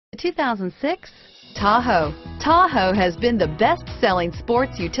2006 Tahoe. Tahoe has been the best-selling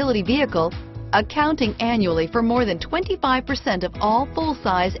sports utility vehicle, accounting annually for more than 25% of all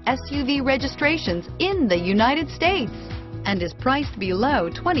full-size SUV registrations in the United States, and is priced below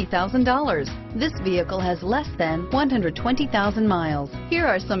 $20,000. This vehicle has less than 120,000 miles. Here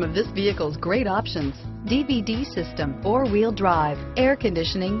are some of this vehicle's great options: DVD system, four-wheel drive, air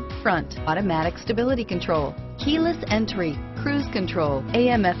conditioning, front, automatic stability control, keyless entry, cruise control,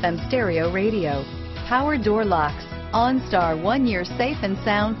 AM/FM stereo radio, power door locks, OnStar 1-year safe and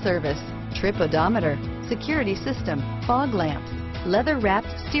sound service, trip odometer, security system, fog lamps,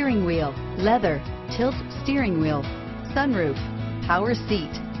 leather-wrapped steering wheel, leather, tilt steering wheel, sunroof, power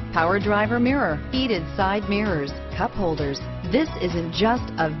seat, power driver mirror, heated side mirrors, cup holders. This isn't just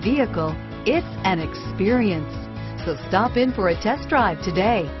a vehicle, it's an experience. So stop in for a test drive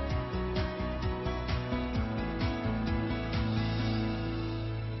today.